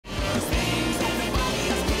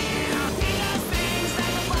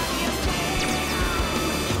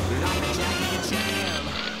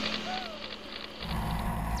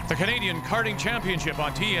The Canadian Karting Championship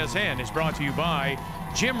on TSN is brought to you by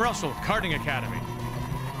Jim Russell Karting Academy,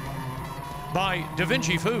 by Da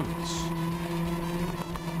Vinci Foods,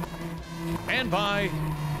 and by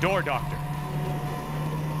Door Doctor.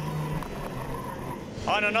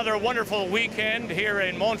 On another wonderful weekend here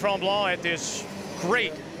in Mt Tremblant at this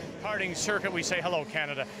great karting circuit, we say hello,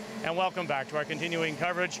 Canada, and welcome back to our continuing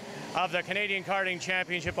coverage of the Canadian Karting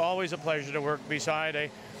Championship. Always a pleasure to work beside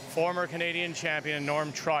a former Canadian champion,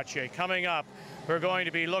 Norm Trottier. Coming up, we're going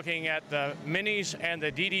to be looking at the minis and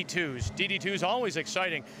the DD2s. DD2s always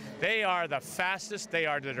exciting. They are the fastest, they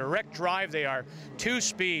are the direct drive, they are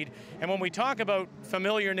two-speed. And when we talk about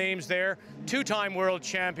familiar names there, two-time world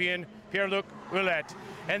champion, Pierre-Luc Roulette.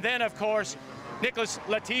 And then, of course, Nicholas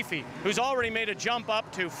Latifi, who's already made a jump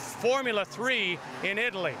up to Formula 3 in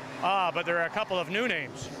Italy. But there are a couple of new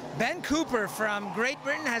names. Ben Cooper from Great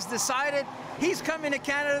Britain has decided he's coming to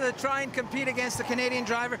Canada to try and compete against the Canadian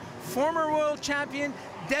driver. Former world champion,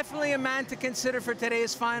 definitely a man to consider for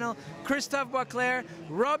today's final. Christophe Beauclerc,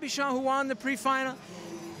 Robichon, who won the pre-final,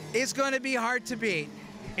 is going to be hard to beat.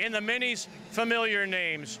 In the minis, familiar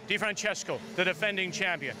names. Defrancesco, the defending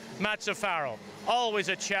champion. Mazzaferro, always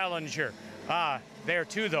a challenger. There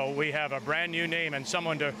too, though, we have a brand new name and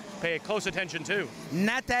someone to pay close attention to.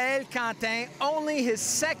 Nathaniel Quentin, only his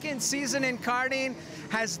second season in karting,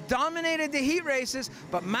 has dominated the heat races,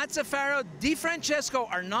 but Mazzaferro, Defrancesco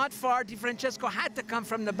are not far. Defrancesco had to come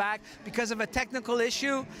from the back because of a technical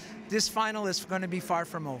issue. This final is going to be far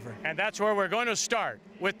from over. And that's where we're going to start,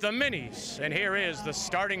 with the minis. And here is the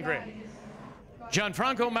starting grid.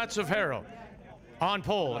 Gianfranco Mazzaferro on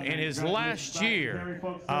pole in his last year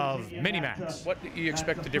of Minimax. What do you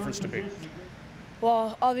expect the difference to be?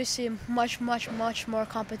 Well, obviously much more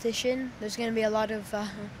competition. There's going to be a lot of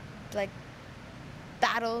like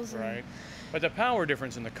battles. Right. But the power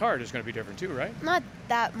difference in the kart is going to be different too, right? Not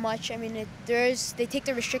that much. I mean, they take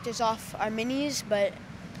the restrictors off our minis, but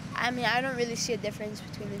I mean, I don't really see a difference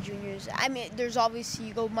between the juniors. I mean, there's obviously,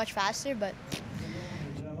 you go much faster, but...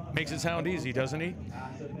 Makes it sound easy, doesn't he?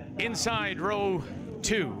 Inside row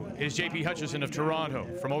 2 is JP Hutchison of Toronto.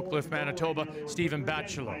 From Oak Cliff, Manitoba, Stephen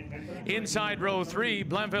Batchelor. Inside row 3,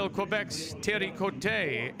 Blainville, Quebec's Thierry Cote.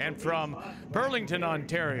 And from Burlington,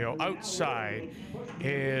 Ontario, outside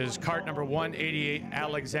is kart number 188,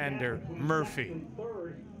 Alexander Murphy.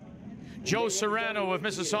 Joe Serrano of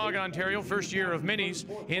Mississauga, Ontario, first year of minis.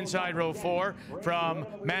 Inside row 4 from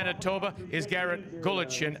Manitoba is Garrett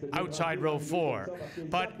Gulichin, outside row 4.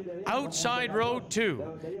 But outside row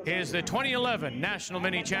 2 is the 2011 National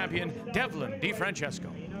Mini Champion, Devlin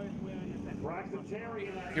Defrancesco.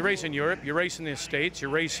 You race in Europe, you race in the States, you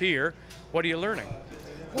race here. What are you learning?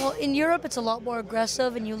 Well, in Europe, it's a lot more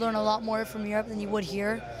aggressive, and you learn a lot more from Europe than you would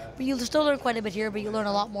here. But you still learn quite a bit here, but you learn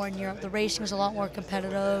a lot more in Europe. The racing is a lot more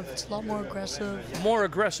competitive. It's a lot more aggressive. More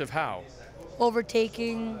aggressive how?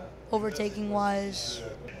 Overtaking-wise.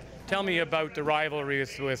 Tell me about the rivalry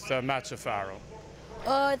with Mazzaferro.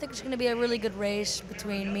 I think it's going to be a really good race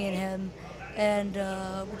between me and him, and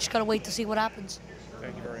we just got to wait to see what happens.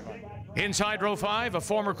 Thank you very much. Inside row 5, a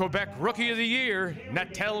former Quebec Rookie of the Year,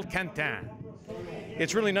 Nathaniel Quentin.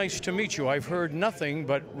 It's really nice to meet you. I've heard nothing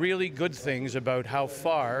but really good things about how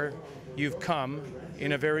far you've come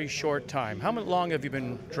in a very short time. How long have you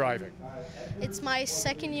been driving? It's my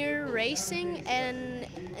second year racing, and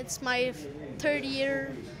it's my third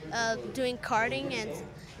year doing karting, and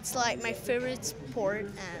it's like my favorite sport.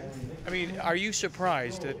 And I mean, are you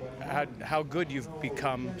surprised at how good you've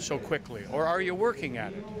become so quickly, or are you working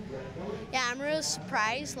at it? Yeah, I'm really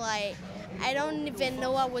surprised. Like, I don't even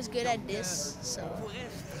know I was good at this, so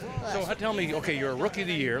tell me, okay, you're a Rookie of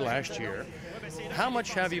the Year last year. How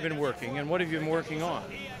much have you been working, and what have you been working on?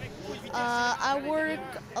 I work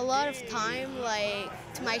a lot of time, like,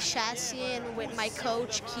 to my chassis and with my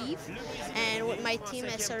coach, Keith, and with my team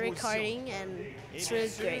at Surrey Karting, and it's really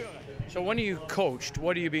great. So when are you coached?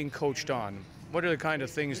 What are you being coached on? What are the kind of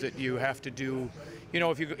things that you have to do? You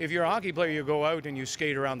know, if you're a hockey player, you go out and you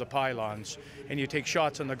skate around the pylons and you take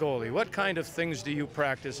shots on the goalie. What kind of things do you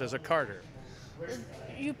practice as a karter?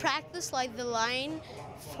 You practice like the line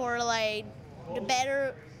for like the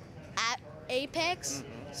better apex,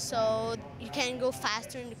 so you can go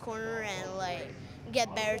faster in the corner and like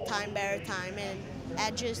get better time, and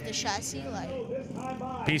adjust the chassis. Like.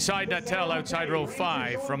 Beside Natel, outside row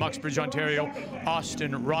 5 from Uxbridge, Ontario,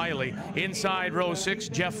 Austin Riley. Inside row 6,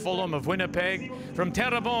 Jeff Fulham of Winnipeg. From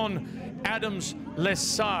Terrebonne, Adams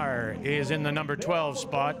Lessard is in the number 12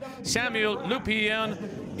 spot. Samuel Lupien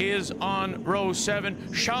is on row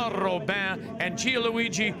 7. Charles Robin and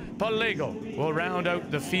Gianluigi Palego will round out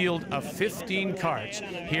the field of 15 karts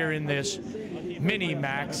here in this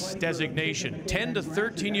mini-max designation. 10 to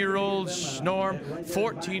 13-year-olds, Norm,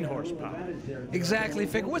 14 horsepower. Exactly,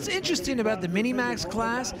 Fick. What's interesting about the mini-max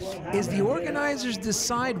class is the organizers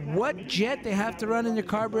decide what jet they have to run in their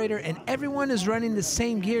carburetor, and everyone is running the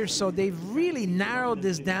same gear, so they've really narrowed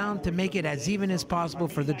this down to make it as even as possible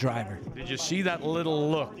for the driver. Did you see that little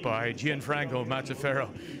look by Gianfranco Mazzaferro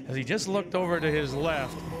as he just looked over to his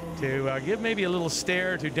left to give maybe a little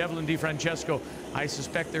stare to Devlin Defrancesco? I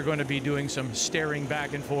suspect they're going to be doing some staring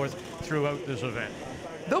back and forth throughout this event.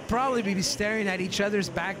 They'll probably be staring at each other's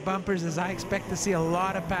back bumpers, as I expect to see a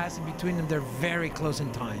lot of passing between them. They're very close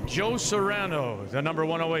in time. Joe Serrano, the number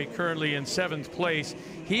 108, currently in 7th place.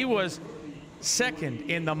 He was second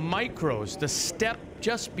in the micros, the step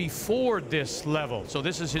just before this level. So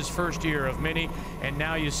this is his first year of mini, and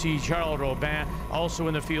now you see Charles Robin also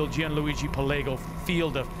in the field, Gianluigi Pallego,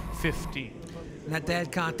 field of 15.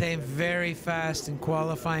 Nathaniel Contain very fast in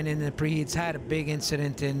qualifying in the preheats, had a big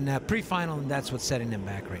incident in pre-final, and that's what's setting them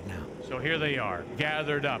back right now. So here they are,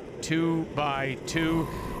 gathered up 2 by 2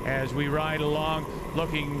 as we ride along,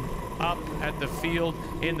 looking up at the field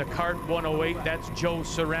in the kart 108. That's Joe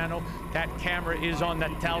Serrano. That camera is on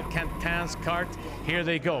Natal Cantin's kart. Here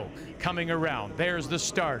they go, coming around. There's the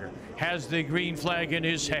starter, has the green flag in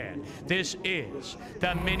his hand. This is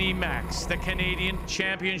the Mini-Max, the Canadian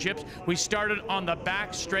Championships. We started on the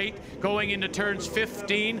back straight, going into turns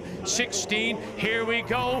 15, 16. Here we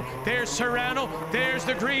go. There's Serrano. There's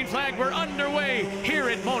the green flag. We're underway here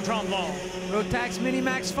at Mt Tremblant. Rotax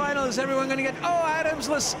Mini-Max final. Is everyone going to get... Oh,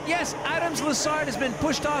 yes, Adams Lassard has been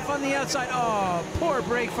pushed off on the outside. Oh, poor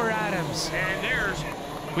break for Adams. And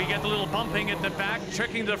we get the little bumping at the back,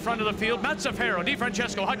 tricking to the front of the field. Mazzaferro,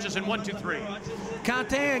 Defrancesco, Hutchison, 1, 2, 3.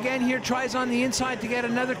 Contain again here tries on the inside to get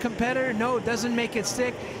another competitor. No, doesn't make it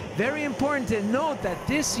stick. Very important to note that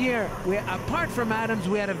this year, apart from Adams,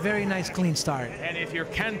 we had a very nice clean start. And if you're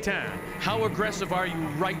Cantin, how aggressive are you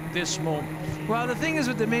right this moment? Well, the thing is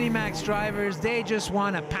with the Mini-Max drivers, they just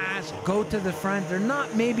want to pass, go to the front. They're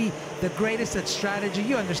not maybe the greatest at strategy.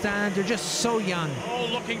 You understand, they're just so young. Oh,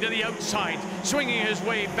 looking to the outside, swinging his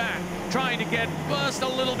way back, trying to get just a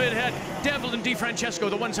little bit ahead. Devlin Defrancesco,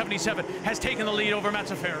 the 177, has taken the lead over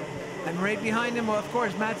Mazzaferro. And right behind him, well, of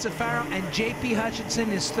course, Mazzaferro, and JP Hutchinson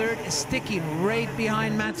is third, is sticking right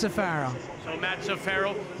behind Mazzaferro. So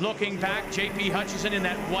Mazzaferro looking back, JP Hutchinson in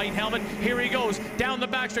that white helmet. Here he goes, down the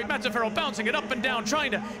back straight. Mazzaferro bouncing it up and down, trying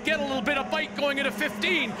to get a little bit of bite going into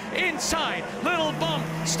 15. Inside, little bump,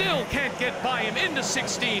 still can't get by him into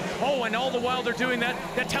 16. Oh, and all the while they're doing that,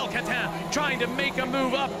 Natal Cantin trying to make a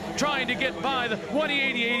move up, trying to get by the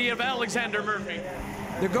 180-80 of Alexander Murphy.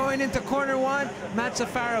 They're going into corner 1.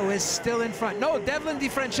 Mazzaferro is still in front. No, Devlin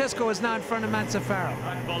Defrancesco is now in front of Mazzaferro.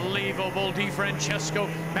 Unbelievable, Defrancesco,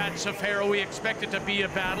 Mazzaferro. We expect it to be a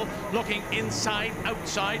battle. Looking inside,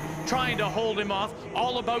 outside, trying to hold him off.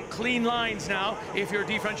 All about clean lines now if you're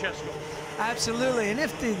Defrancesco. Absolutely, and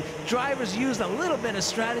if the drivers used a little bit of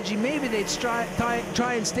strategy, maybe they'd try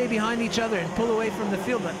and stay behind each other and pull away from the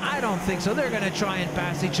field, but I don't think so. They're going to try and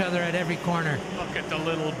pass each other at every corner. Look at the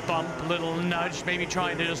little bump, little nudge, maybe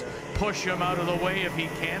trying to just push him out of the way if he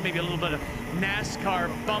can. Maybe a little bit of NASCAR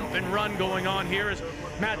bump and run going on here as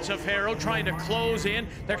Mazzaferro trying to close in.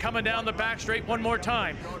 They're coming down the back straight one more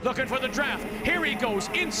time, looking for the draft. Here he goes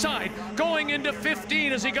inside, going into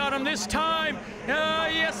 15. Has he got him this time?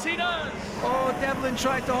 Yes, he does. Oh, Devlin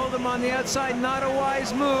tried to hold him on the outside. Not a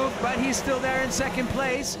wise move, but he's still there in second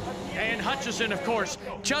place. And Hutchison, of course,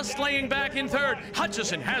 just laying back in third.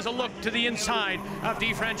 Hutchison has a look to the inside of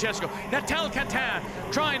Defrancesco. Natal Cantin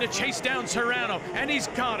trying to chase down Serrano, and he's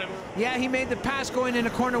got him. Yeah, he made the pass going into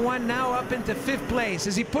corner 1, now up into 5th place.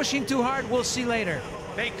 Is he pushing too hard? We'll see later.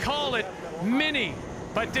 They call it mini,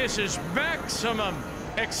 but this is maximum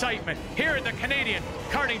excitement here at the Canadian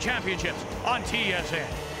Karting Championships on TSN.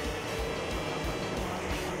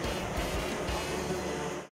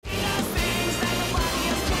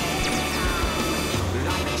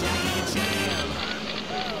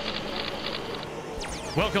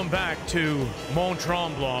 Welcome back to Mt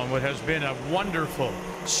Tremblant, what has been a wonderful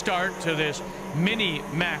start to this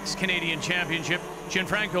Mini-Max Canadian Championship.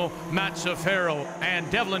 Gianfranco Mazzaferro and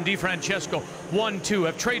Devlin Defrancesco, 1-2,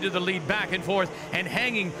 have traded the lead back and forth and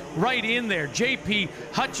hanging right in there. JP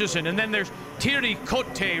Hutchison, and then there's Thierry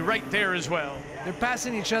Cote right there as well. They're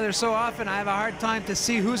passing each other so often, I have a hard time to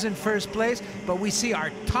see who's in first place, but we see our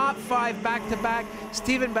top 5 back-to-back,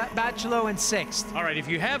 Stephen Bachelot in 6th. All right, if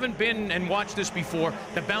you haven't been and watched this before,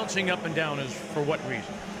 the bouncing up and down is for what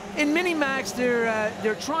reason? In Mini-Max,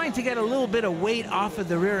 they're trying to get a little bit of weight off of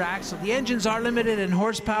the rear axle. The engines are limited in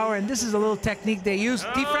horsepower, and this is a little technique they use.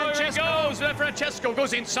 Here he goes. Defrancesco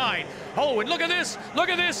goes inside. Oh, and look at this. Look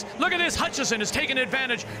at this. Look at this. Hutchison has taken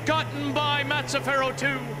advantage. Gotten by Mazzaferro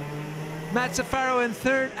too. Mazzaferro in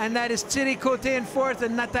third, and that is Thierry Cote in fourth,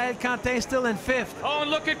 and Nathaniel Quentin still in fifth. Oh,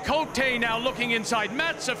 and look at Cote now looking inside.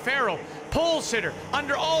 Mazzaferro, pole sitter,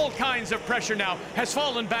 under all kinds of pressure now, has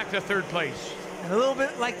fallen back to third place. And a little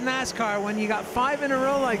bit like NASCAR, when you got 5 in a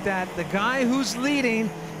row like that, the guy who's leading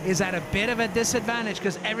is at a bit of a disadvantage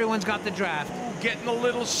because everyone's got the draft. Getting a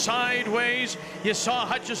little sideways. You saw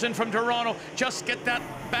Hutchison from Toronto just get that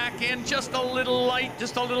back in, just a little light,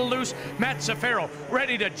 just a little loose. Mazzaferro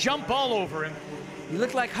ready to jump all over him. You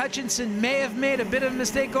look like Hutchinson may have made a bit of a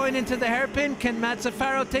mistake going into the hairpin. Can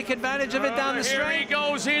Mazzaferro take advantage of it down the straight? Here he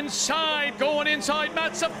goes inside, going inside.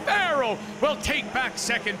 Mazzaferro will take back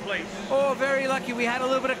second place. Oh, very lucky. We had a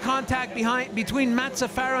little bit of contact between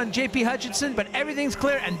Mazzaferro and JP Hutchinson, but everything's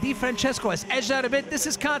clear, and Defrancesco has edged out a bit. This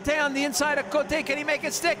is Quentin on the inside of Cote. Can he make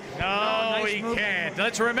it stick? No, nice he can't.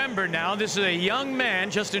 Let's remember now, this is a young man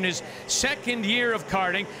just in his second year of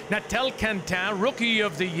karting. Nathaniel Quentin, Rookie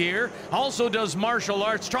of the Year, also does martial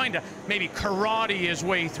arts, trying to maybe karate his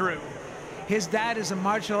way through. His dad is a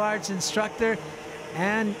martial arts instructor,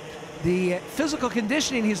 and the physical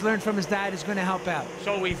conditioning he's learned from his dad is going to help out.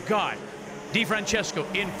 So we've got Defrancesco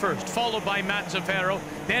in first, followed by Mazzaferro,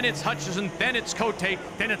 then it's Hutchison, then it's Cote,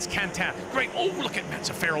 then it's Quentin. Great. Oh, look at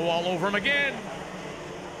Mazzaferro all over him again.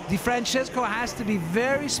 Defrancesco has to be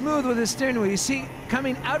very smooth with his steering wheel. You see,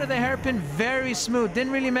 coming out of the hairpin, very smooth.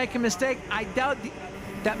 Didn't really make a mistake. I doubt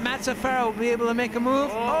that Mazzaferro will be able to make a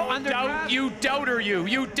move. You doubter you.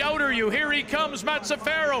 You doubter you. Here he comes,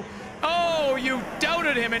 Mazzaferro. Oh, you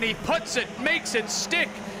doubted him, and he puts it, makes it stick,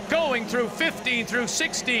 going through 15, through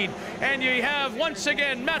 16. And you have, once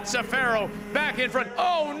again, Mazzaferro back in front.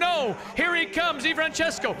 Oh, no. Here he comes,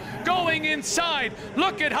 Defrancesco, going inside.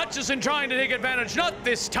 Look at Hutchison trying to take advantage. Not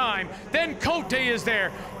this time. Then Cote is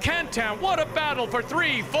there. Quentin, what a battle for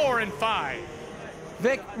 3, 4, and 5.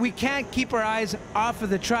 Vic, we can't keep our eyes off of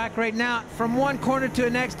the track right now. From one corner to the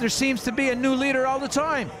next, there seems to be a new leader all the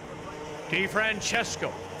time.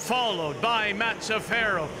 Defrancesco, followed by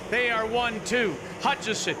Mazzaferro. They are 1-2.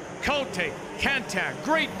 Hutchison, Cote, Quentin.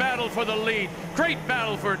 Great battle for the lead. Great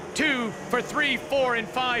battle for 2, for 3, 4, and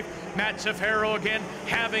 5. Mazzaferro again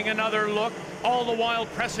having another look, all the while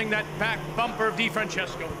pressing that back bumper of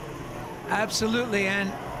Defrancesco. Absolutely,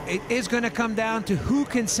 and it is going to come down to who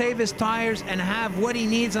can save his tires and have what he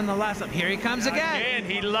needs on the last lap. Here he comes again. Again,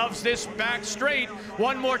 he loves this back straight.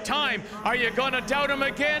 One more time. Are you going to doubt him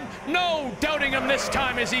again? No, doubting him this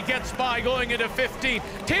time as he gets by, going into 15.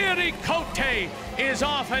 Thierry Cote is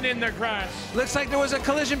off and in the grass. Looks like there was a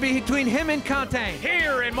collision between him and Quentin.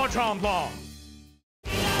 Here in Mt Tremblant.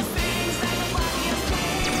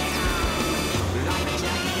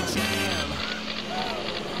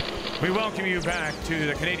 We welcome you back to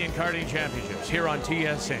the Canadian Karting Championships here on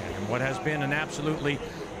TSN, and what has been an absolutely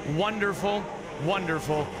wonderful,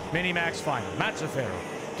 wonderful Mini-Max final. Mazzaferro,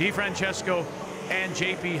 Defrancesco, and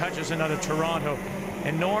JP Hutchison out of Toronto.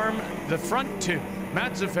 And Norm, the front two,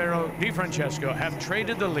 Mazzaferro, Defrancesco, have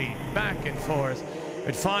traded the lead back and forth.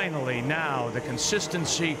 But finally now the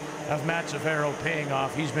consistency of Mazzaferro paying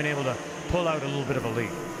off. He's been able to pull out a little bit of a lead.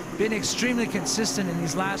 Been extremely consistent in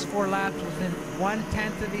these last 4 laps, within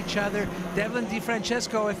 1/10 of each other. Devlin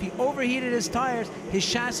Defrancesco, if he overheated his tires, his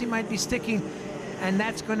chassis might be sticking, and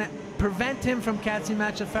that's going to prevent him from catching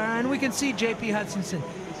Mazzaferro. And we can see JP Hutchinson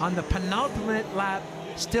on the penultimate lap,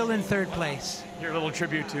 still in 3rd place. Your little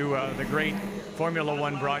tribute to the great Formula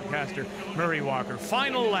One broadcaster, Murray Walker.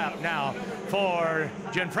 Final lap now for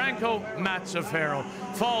Gianfranco Mazzaferro,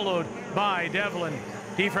 followed by Devlin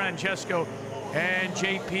Defrancesco and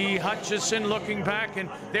JP Hutchison looking back, and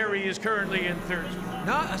there he is currently in 3rd.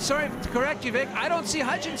 No, sorry to correct you, Vic. I don't see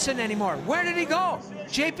Hutchinson anymore. Where did he go?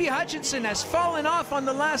 JP Hutchinson has fallen off on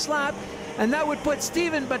the last lap, and that would put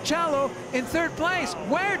Steven Baccello in 3rd place.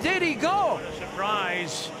 Where did he go? What a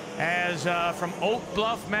surprise, as from Oak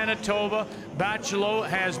Bluff, Manitoba, Baccello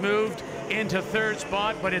has moved into 3rd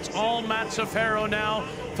spot, but it's all Mazzaferro now,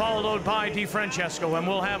 followed by Defrancesco, and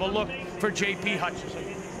we'll have a look for JP Hutchinson.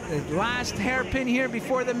 The last hairpin here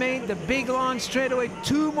before the main, the big long straightaway.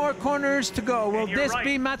 2 more corners to go. Will this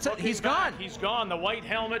be Mazzaferro? He's gone. He's gone. The white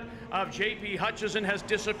helmet of JP Hutchinson has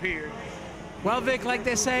disappeared. Well, Vic, like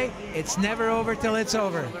they say, it's never over till it's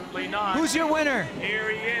over. Absolutely not. Who's your winner?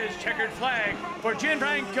 Here he is, checkered flag for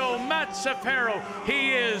Gianfranco Mazzaferro.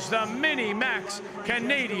 He is the Mini-Max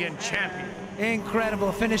Canadian champion.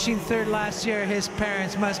 Incredible, finishing third last year. His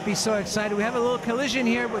parents must be so excited. We have a little collision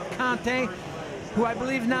here with Conte, who I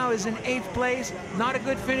believe now is in 8th place. Not a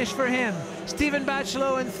good finish for him. Stephen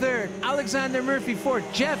Bachelot in 3rd. Alexander Murphy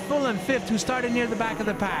 4th. Jeff Fulham 5th, who started near the back of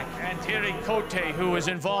the pack. And Thierry Cote, who was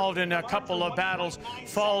involved in a couple of battles,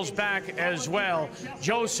 falls back as well.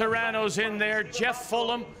 Joe Serrano's in there. Jeff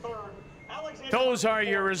Fulham. Those are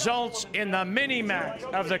your results in the mini-max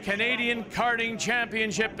of the Canadian Karting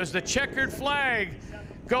Championship as the checkered flag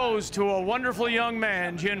goes to a wonderful young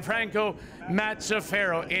man, Gianfranco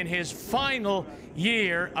Mazzaferro, in his final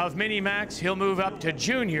year of mini-max. He'll move up to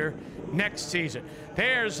junior next season.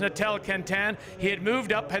 There's Natel Quintan. He had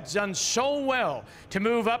moved up, had done so well to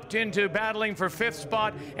move up into battling for 5th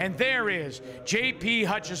spot, and there is J.P.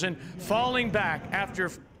 Hutchison falling back after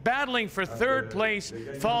battling for 3rd place,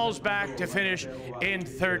 falls back to finish in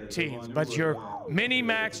 13th. But your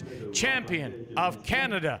mini-max champion of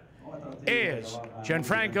Canada is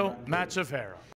Gianfranco Mazzaferro.